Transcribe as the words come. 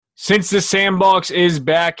Since the Sandbox is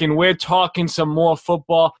back and we're talking some more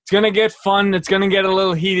football, it's going to get fun. It's going to get a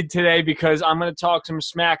little heated today because I'm going to talk some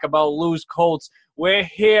smack about Lou's Colts. We're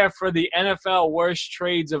here for the NFL worst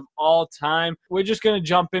trades of all time. We're just going to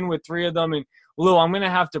jump in with three of them. And Lou, I'm going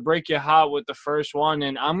to have to break your heart with the first one.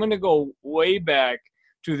 And I'm going to go way back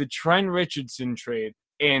to the Trent Richardson trade.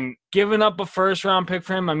 And giving up a first-round pick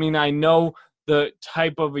for him, I mean, I know the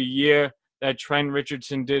type of a year that Trent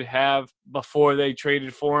Richardson did have before they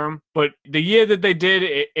traded for him. But the year that they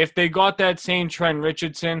did, if they got that same Trent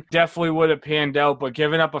Richardson, definitely would have panned out. But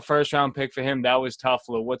giving up a first-round pick for him, that was tough,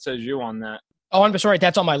 Lou. What says you on that? Oh, I'm sorry.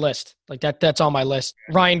 That's on my list. That's on my list.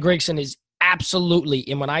 Ryan Grigson is absolutely,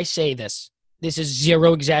 and when I say this, this is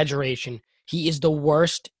zero exaggeration. He is the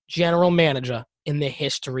worst general manager in the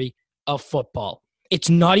history of football. It's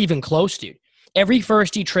not even close, dude. Every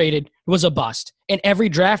first he traded was a bust. And every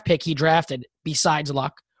draft pick he drafted, besides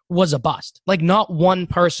Luck, was a bust. Like, not one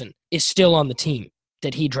person is still on the team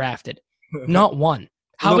that he drafted. Not one.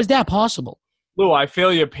 How is that possible? Lou, I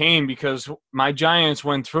feel your pain because my Giants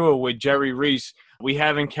went through it with Jerry Reese. We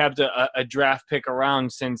haven't kept a draft pick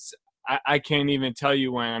around since I can't even tell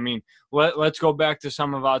you when. I mean, let's go back to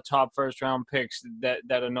some of our top first-round picks that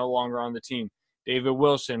are no longer on the team. David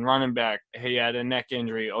Wilson, running back. He had a neck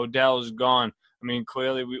injury. Odell's gone. I mean,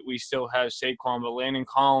 clearly we still have Saquon, but Landon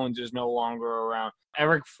Collins is no longer around.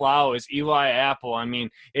 Eric Flowers, Eli Apple. I mean,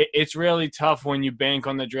 it's really tough when you bank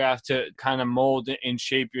on the draft to kind of mold and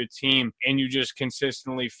shape your team, and you just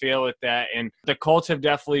consistently fail at that. And the Colts have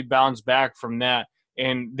definitely bounced back from that,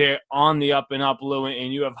 and they're on the up and up, Lou,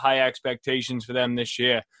 and you have high expectations for them this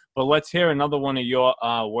year. But let's hear another one of your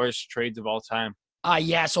worst trades of all time.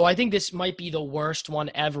 Yeah, so I think this might be the worst one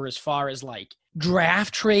ever as far as, like,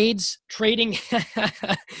 draft trades. Trading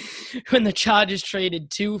when the Chargers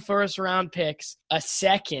traded 2 first-round picks, a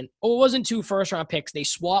second. Oh, it wasn't 2 first-round picks. They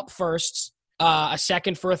swapped firsts, a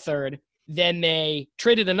second for a third. Then they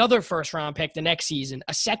traded another first-round pick the next season,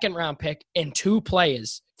 a second-round pick, and 2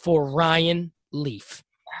 players for Ryan Leaf.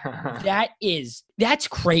 That's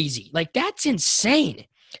crazy. Like, that's insane.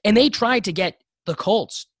 And they tried to get the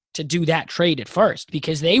Colts to do that trade at first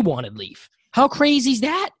because they wanted Leaf. How crazy is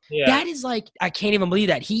that? Yeah. That is like, I can't even believe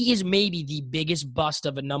that. He is maybe the biggest bust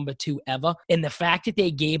of a number 2 ever. And the fact that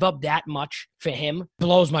they gave up that much for him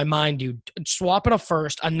blows my mind, dude. Swapping a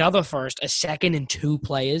first, another first, a second, and 2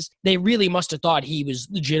 players. They really must have thought he was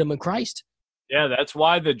legitimate Christ. Yeah, that's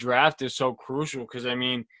why the draft is so crucial. Because, I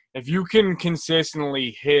mean, if you can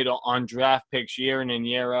consistently hit on draft picks year in and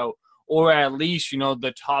year out, or at least, you know,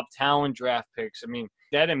 the top talent draft picks, I mean,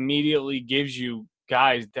 that immediately gives you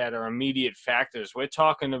guys that are immediate factors. We're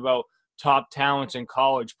talking about top talents in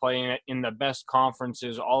college playing in the best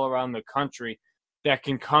conferences all around the country that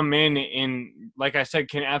can come in and, like I said,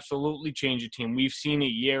 can absolutely change a team. We've seen it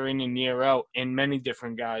year in and year out in many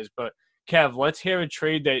different guys. But, Kev, let's hear a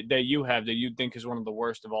trade that you have that you think is one of the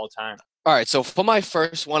worst of all time. All right, so for my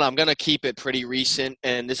first one, I'm going to keep it pretty recent,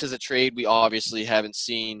 and this is a trade we obviously haven't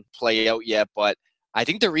seen play out yet, but I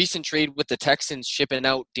think the recent trade with the Texans shipping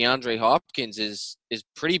out DeAndre Hopkins is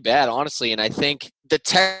pretty bad, honestly, and I think the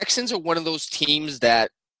Texans are one of those teams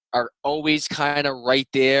that are always kind of right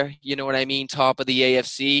there, you know what I mean, top of the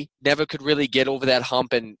AFC, never could really get over that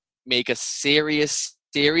hump and make a serious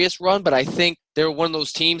run, but I think they're one of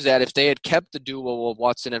those teams that if they had kept the duo of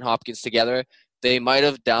Watson and Hopkins together, they might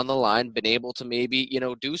have down the line been able to maybe, you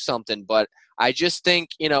know, do something. But I just think,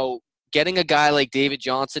 you know, getting a guy like David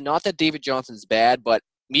Johnson, not that David Johnson's bad, but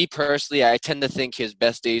me personally, I tend to think his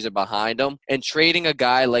best days are behind him. And trading a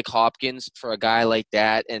guy like Hopkins for a guy like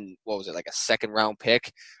that and what was it, like a second round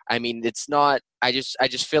pick? I mean, it's not – I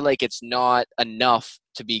just feel like it's not enough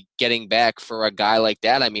to be getting back for a guy like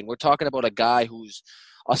that. I mean, we're talking about a guy who's –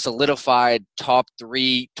 a solidified top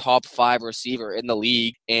 3, top 5 receiver in the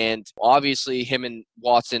league. And obviously him and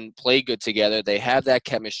Watson play good together. They have that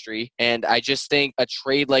chemistry. And I just think a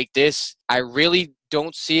trade like this, I really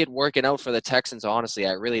don't see it working out for the Texans, honestly.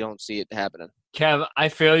 I really don't see it happening. Kev, I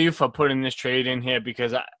feel you for putting this trade in here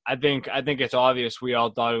because I think it's obvious we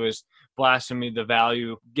all thought it was blasphemy, the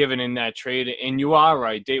value given in that trade. And you are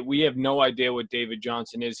right. We have no idea what David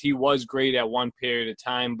Johnson is. He was great at one period of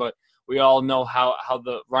time, but we all know how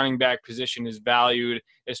the running back position is valued,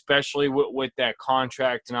 especially with that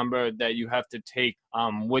contract number that you have to take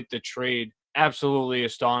with the trade. Absolutely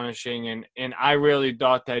astonishing. And I really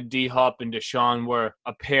thought that D-Hop and Deshaun were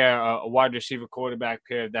a pair, a wide receiver quarterback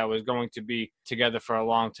pair that was going to be together for a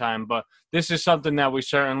long time. But this is something that we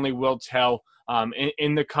certainly will tell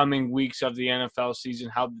in the coming weeks of the NFL season,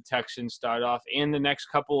 how the Texans start off in the next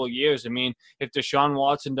couple of years. I mean, if Deshaun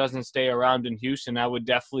Watson doesn't stay around in Houston, I would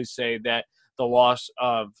definitely say that the loss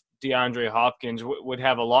of DeAndre Hopkins would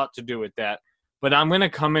have a lot to do with that. But I'm going to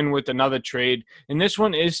come in with another trade, and this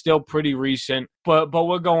one is still pretty recent, but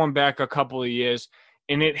we're going back a couple of years,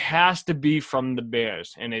 and it has to be from the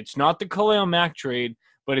Bears. And it's not the Khalil Mack trade,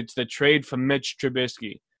 but it's the trade for Mitch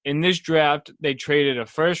Trubisky. In this draft, they traded a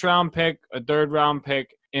first-round pick, a third-round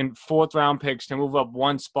pick, and fourth-round picks to move up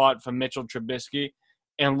one spot for Mitchell Trubisky,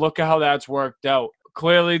 and look at how that's worked out.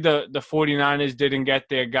 Clearly, the 49ers didn't get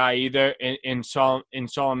their guy either in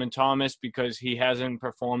Solomon Thomas because he hasn't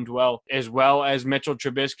performed well as Mitchell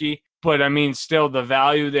Trubisky. But, I mean, still, the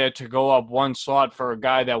value there to go up one slot for a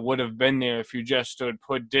guy that would have been there if you just stood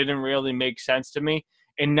put didn't really make sense to me.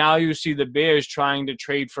 And now you see the Bears trying to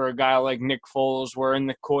trade for a guy like Nick Foles. We're in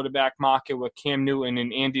the quarterback market with Cam Newton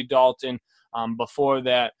and Andy Dalton before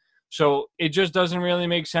that. So it just doesn't really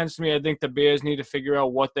make sense to me. I think the Bears need to figure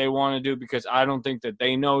out what they want to do because I don't think that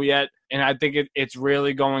they know yet. And I think it's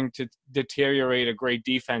really going to deteriorate a great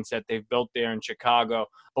defense that they've built there in Chicago.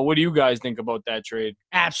 But what do you guys think about that trade?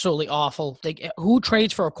 Absolutely awful. Like, who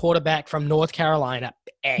trades for a quarterback from North Carolina,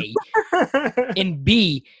 A? And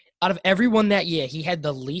B, out of everyone that year, he had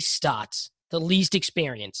the least starts, the least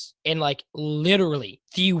experience, and, like, literally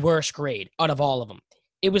the worst grade out of all of them.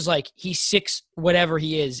 It was like he's 6, whatever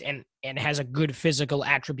he is, and has a good physical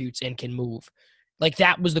attributes and can move. Like,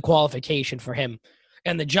 that was the qualification for him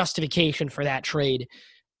and the justification for that trade.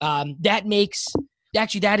 That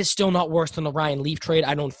is still not worse than the Ryan Leaf trade,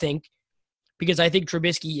 I don't think, because I think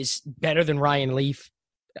Trubisky is better than Ryan Leaf.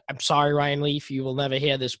 I'm sorry, Ryan Leaf, you will never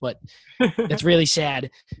hear this, but it's really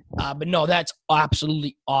sad. But no, that's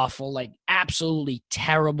absolutely awful, like absolutely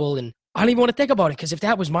terrible. And I don't even want to think about it because if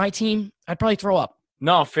that was my team, I'd probably throw up.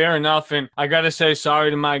 No, fair enough. And I got to say sorry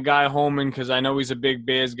to my guy Holman because I know he's a big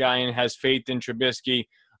Bears guy and has faith in Trubisky.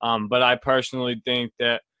 But I personally think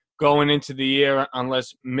that going into the year,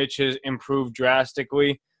 unless Mitch has improved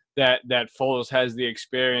drastically, that Foles has the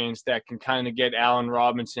experience that can kind of get Allen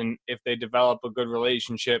Robinson, if they develop a good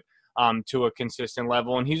relationship, to a consistent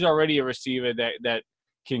level. And he's already a receiver that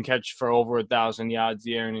can catch for over 1,000 yards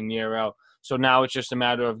year in and year out. So now it's just a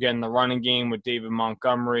matter of getting the running game with David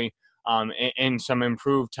Montgomery, and some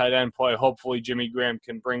improved tight end play. Hopefully Jimmy Graham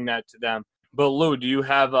can bring that to them. But Lou, do you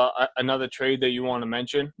have another trade that you want to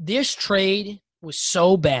mention? This trade was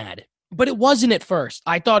so bad, but it wasn't at first.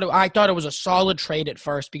 I thought it was a solid trade at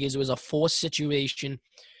first because it was a forced situation.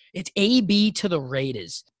 It's AB to the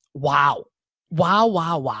Raiders. Wow.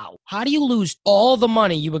 How do you lose all the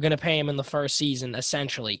money you were going to pay him in the first season,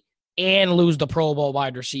 essentially, and lose the Pro Bowl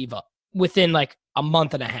wide receiver within like a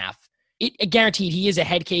month and a half? It guaranteed he is a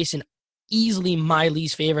head case and easily my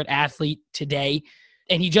least favorite athlete today.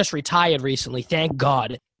 And he just retired recently. Thank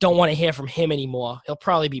God. Don't want to hear from him anymore. He'll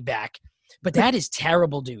probably be back. But that is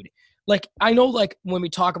terrible, dude. Like, I know, like, when we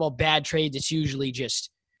talk about bad trades, it's usually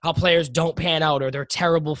just how players don't pan out or they're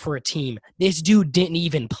terrible for a team. This dude didn't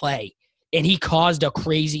even play, and he caused a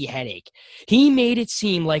crazy headache. He made it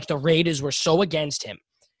seem like the Raiders were so against him,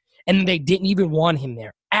 and they didn't even want him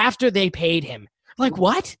there after they paid him. Like,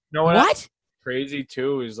 what? You know what? Crazy,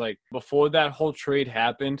 too, is, like, before that whole trade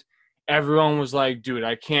happened, everyone was like, dude,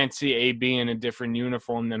 I can't see AB in a different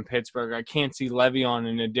uniform than Pittsburgh. I can't see Le'Veon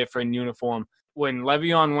in a different uniform. When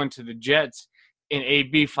Le'Veon went to the Jets and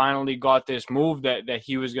AB finally got this move that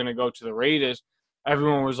he was going to go to the Raiders,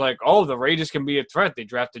 everyone was like, oh, the Raiders can be a threat. They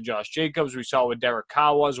drafted Josh Jacobs. We saw what Derek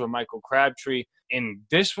Carr was with Michael Crabtree. And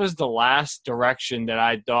this was the last direction that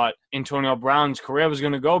I thought Antonio Brown's career was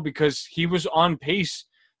going to go because he was on pace,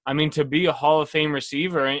 I mean, to be a Hall of Fame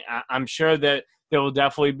receiver. And I'm sure that there will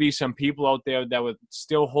definitely be some people out there that would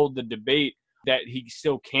still hold the debate that he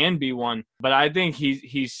still can be one. But I think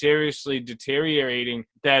he's seriously deteriorating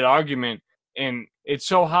that argument. And it's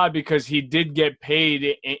so hard because he did get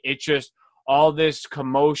paid. It's just all this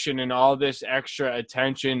commotion and all this extra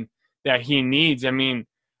attention that he needs. I mean,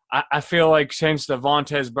 I feel like since the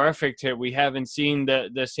Vontaze Burfict hit, we haven't seen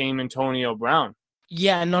the same Antonio Brown.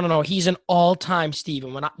 Yeah, no. He's an all-time,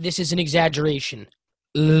 Steven. This is an exaggeration.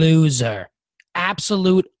 Loser.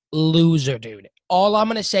 Absolute loser, dude. All I'm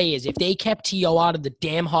going to say is if they kept T.O. out of the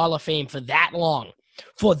damn Hall of Fame for that long,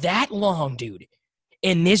 dude,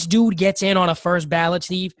 and this dude gets in on a first ballot,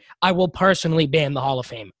 Steve, I will personally ban the Hall of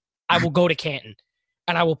Fame. I will go to Canton,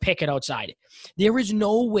 and I will pick it outside. There is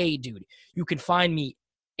no way, dude, you can find me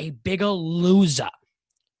a bigger loser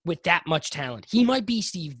with that much talent. He might be,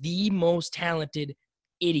 Steve, the most talented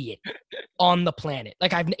idiot on the planet.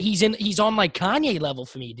 Like he's on like Kanye level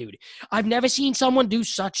for me, dude. I've never seen someone do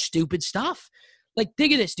such stupid stuff. Like,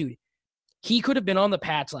 think of this, dude. He could have been on the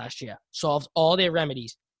Pats last year, solved all their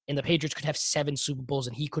remedies, and the Patriots could have 7 Super Bowls,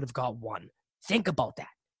 and he could have got 1. Think about that.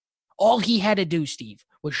 All he had to do, Steve,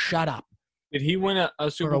 was shut up Did he win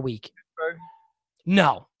a Super for a Bowl? week.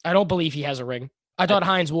 No, I don't believe he has a ring. I thought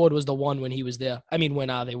Hines Ward was the one when he was there. I mean, when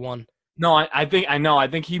they won. No, I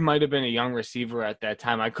think he might have been a young receiver at that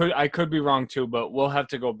time. I could be wrong too, but we'll have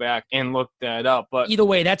to go back and look that up. But Either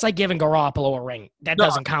way, that's like giving Garoppolo a ring. That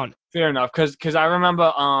doesn't count. fair enough, because I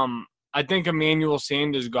remember I think Emmanuel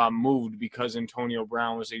Sanders got moved because Antonio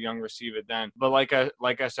Brown was a young receiver then. But like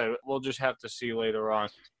I said, we'll just have to see later on.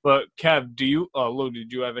 But Kev, Lou,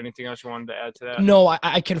 did you have anything else you wanted to add to that? No,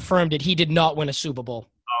 I confirmed it. He did not win a Super Bowl.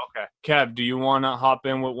 Oh, okay. Kev, do you want to hop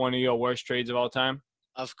in with one of your worst trades of all time?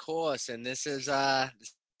 Of course, and this is a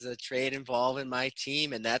trade involving my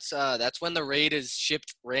team, and that's when the Raiders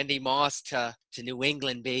shipped Randy Moss to New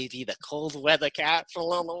England, baby, the cold weather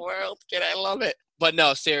capital of the world. I love it. But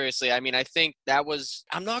no, seriously, I mean, I think that was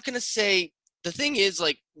 – I'm not going to say – the thing is,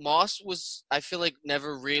 like, Moss was, I feel like,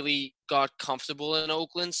 never really got comfortable in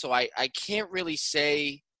Oakland, so I can't really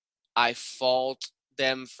say I fault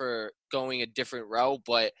them for going a different route,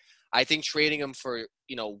 but I think trading him for,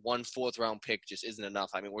 1 4th-round pick just isn't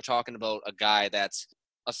enough. I mean, we're talking about a guy that's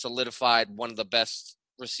a solidified one of the best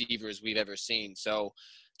receivers we've ever seen. So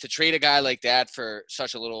to trade a guy like that for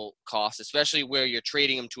such a little cost, especially where you're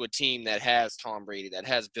trading him to a team that has Tom Brady, that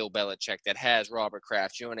has Bill Belichick, that has Robert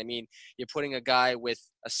Kraft, you know what I mean? You're putting a guy with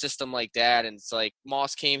a system like that, and it's like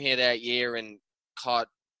Moss came here that year and caught,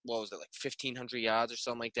 what was it, like 1,500 yards or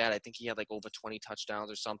something like that. I think he had like over 20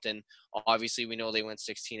 touchdowns or something. Obviously, we know they went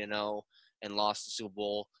 16-0 and lost the Super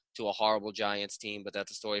Bowl to a horrible Giants team, but that's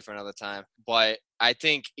a story for another time. But I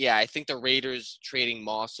think the Raiders trading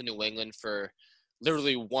Moss to New England for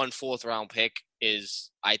literally 1 4th-round pick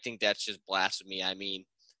I think that's just blasphemy. I mean,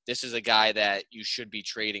 this is a guy that you should be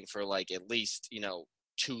trading for like at least,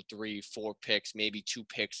 2, 3, 4 picks, maybe 2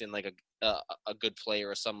 picks in like a good player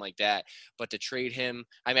or something like that. But to trade him,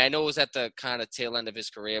 I mean, I know it was at the kind of tail end of his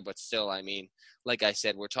career, but still, I mean, like I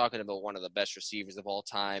said, we're talking about one of the best receivers of all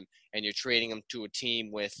time, and you're trading him to a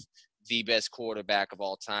team with the best quarterback of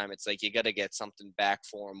all time. It's like you got to get something back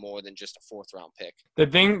for him more than just a 4th-round pick. The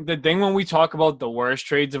thing when we talk about the worst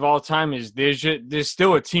trades of all time is there's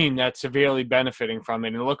still a team that's severely benefiting from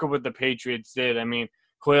it. And look at what the Patriots did. I mean,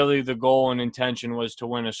 clearly the goal and intention was to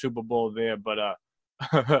win a Super Bowl there, but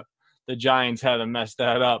the Giants had to mess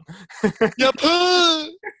that up. Yep.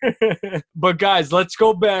 But guys, let's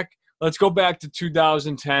go back to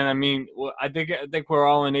 2010. I mean, I think we're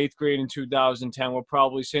all in 8th grade in 2010. We're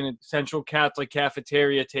probably sitting at Central Catholic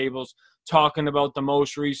cafeteria tables talking about the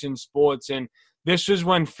most recent sports. And this was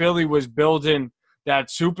when Philly was building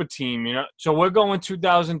that super team, So we're going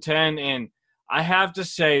 2010, and I have to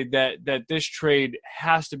say that this trade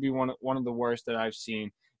has to be one of the worst that I've seen.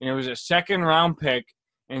 And it was a 2nd-round pick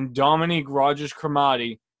and Dominique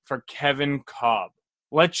Rodgers-Cromartie for Kevin Kolb.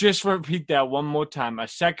 Let's just repeat that one more time. A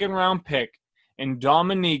 2nd-round pick and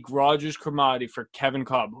Dominique Rodgers-Cromartie for Kevin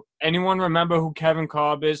Kolb. Anyone remember who Kevin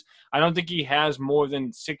Kolb is? I don't think he has more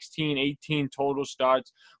than 16, 18 total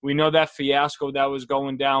starts. We know that fiasco that was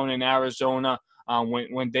going down in Arizona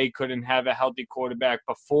when they couldn't have a healthy quarterback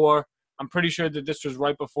before. I'm pretty sure that this was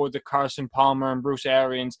right before the Carson Palmer and Bruce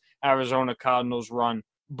Arians Arizona Cardinals run.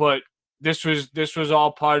 But this was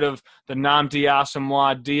all part of the Nnamdi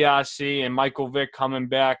Asomugha, DRC, and Michael Vick coming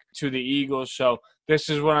back to the Eagles. So this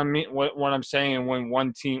is what I mean. What I'm saying, when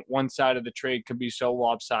one side of the trade can be so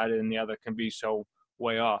lopsided and the other can be so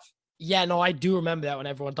way off. Yeah, no, I do remember that when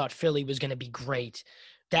everyone thought Philly was going to be great.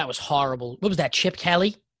 That was horrible. What was that, Chip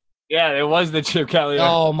Kelly? Yeah, it was the Chip Kelly.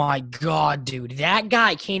 Oh, my God, dude. That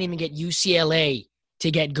guy can't even get UCLA to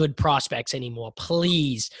get good prospects anymore,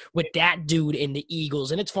 please, with that dude in the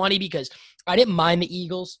Eagles. And it's funny because I didn't mind the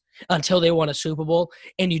Eagles until they won a Super Bowl,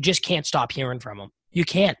 and you just can't stop hearing from them. You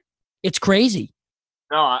can't. It's crazy.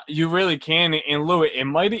 No, you really can. And Lou, it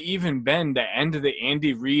might have even been the end of the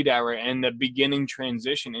Andy Reid era and the beginning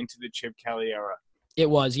transition into the Chip Kelly era. It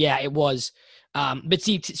was, yeah, it was. But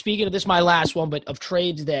see, speaking of this, my last one, but of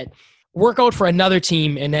trades that work out for another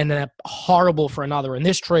team and then end up horrible for another. And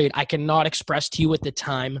this trade, I cannot express to you at the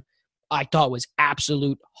time, I thought was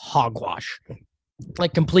absolute hogwash.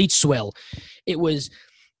 Like complete swill. It was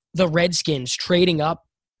the Redskins trading up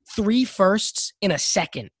 3 firsts in a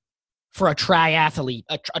second for a triathlete,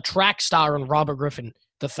 a track star in Robert Griffin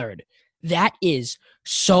III. That is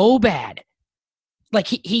so bad. Like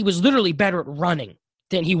he was literally better at running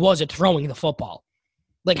than he was at throwing the football.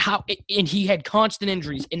 Like how, and he had constant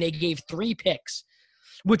injuries, and they gave 3 picks,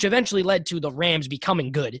 which eventually led to the Rams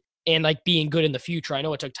becoming good and like being good in the future. I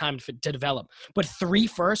know it took time to develop, but 3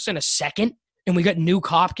 firsts in a second, and we got Nuke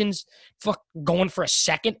Hopkins going for a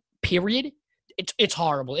second period. It's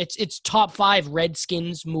horrible. It's top 5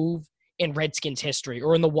 Redskins move in Redskins history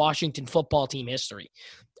or in the Washington football team history.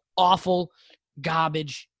 Awful,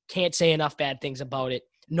 garbage, can't say enough bad things about it.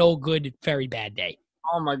 No good, very bad day.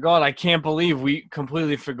 Oh my God, I can't believe we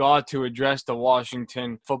completely forgot to address the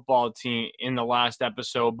Washington football team in the last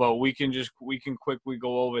episode, but we can quickly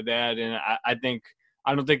go over that. And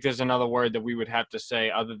I don't think there's another word that we would have to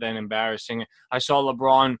say other than embarrassing. I saw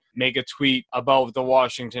LeBron make a tweet about the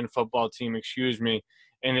Washington football team,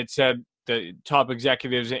 and it said the top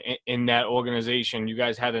executives in that organization, you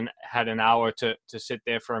guys had an hour to sit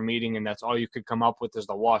there for a meeting, and that's all you could come up with is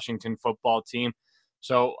the Washington football team.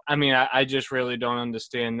 So, I mean, I just really don't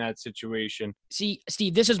understand that situation. See,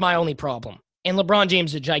 Steve, this is my only problem. And LeBron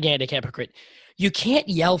James is a gigantic hypocrite. You can't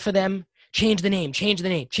yell for them, change the name, change the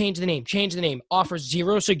name, change the name, change the name, offer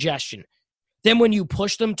zero suggestion. Then when you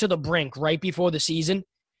push them to the brink right before the season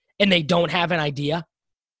and they don't have an idea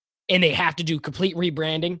and they have to do complete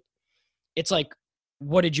rebranding, it's like,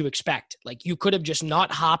 what did you expect? Like, you could have just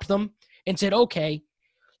not hopped them and said, okay,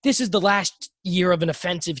 this is the last year of an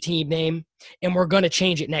offensive team name, and we're going to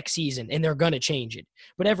change it next season, and they're going to change it.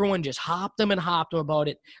 But everyone just hopped them about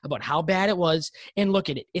it, about how bad it was, and look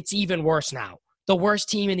at it. It's even worse now. The worst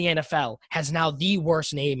team in the NFL has now the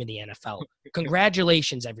worst name in the NFL.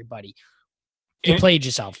 Congratulations, everybody. You played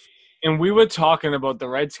yourself. And we were talking about the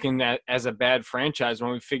Redskins as a bad franchise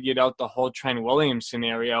when we figured out the whole Trent Williams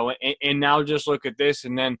scenario. And now just look at this,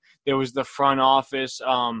 and then there was the front office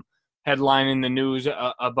headline in the news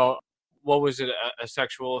about, what was it, a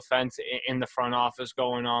sexual offense in the front office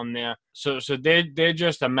going on there. So they're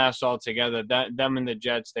just a mess altogether. Them and the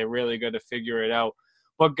Jets, they really got to figure it out.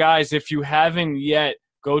 But guys, if you haven't yet,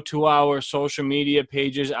 go to our social media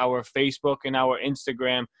pages, our Facebook and our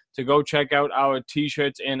Instagram, to go check out our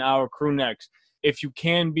T-shirts and our crew necks. If you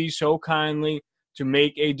can be so kindly to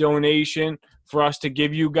make a donation for us to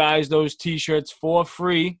give you guys those T-shirts for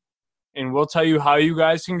free, and we'll tell you how you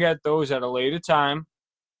guys can get those at a later time,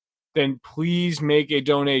 then please make a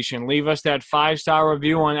donation. Leave us that 5-star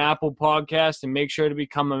review on Apple Podcasts and make sure to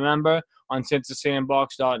become a member on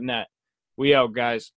CincySandbox.net. We out, guys.